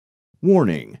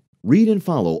Warning: read and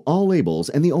follow all labels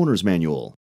and the owner's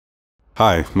manual.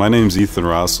 Hi, my name's Ethan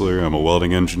Rosler. I'm a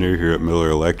welding engineer here at Miller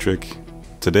Electric.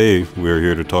 Today, we are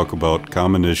here to talk about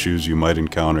common issues you might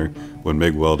encounter when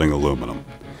MIG welding aluminum.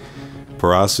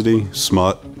 Porosity,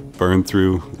 smut,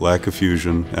 burn-through, lack of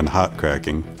fusion, and hot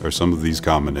cracking are some of these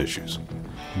common issues.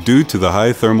 Due to the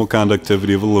high thermal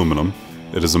conductivity of aluminum,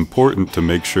 it is important to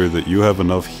make sure that you have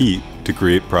enough heat to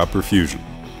create proper fusion.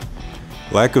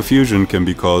 Lack of fusion can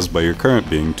be caused by your current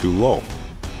being too low.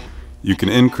 You can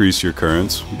increase your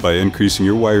currents by increasing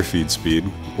your wire feed speed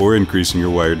or increasing your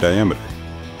wire diameter.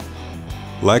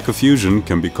 Lack of fusion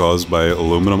can be caused by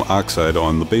aluminum oxide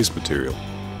on the base material.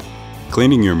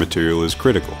 Cleaning your material is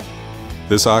critical.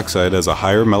 This oxide has a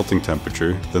higher melting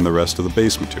temperature than the rest of the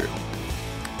base material.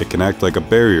 It can act like a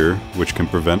barrier, which can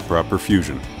prevent proper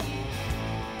fusion.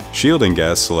 Shielding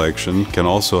gas selection can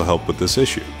also help with this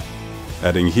issue.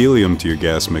 Adding helium to your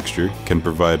gas mixture can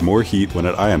provide more heat when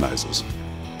it ionizes.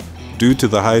 Due to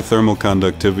the high thermal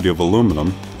conductivity of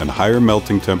aluminum and higher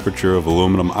melting temperature of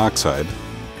aluminum oxide,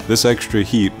 this extra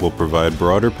heat will provide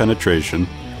broader penetration,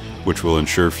 which will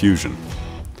ensure fusion.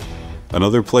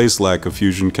 Another place lack of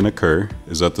fusion can occur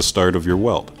is at the start of your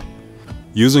weld.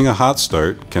 Using a hot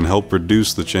start can help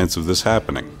reduce the chance of this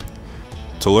happening.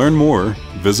 To learn more,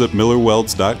 visit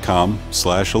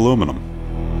millerwelds.com/aluminum.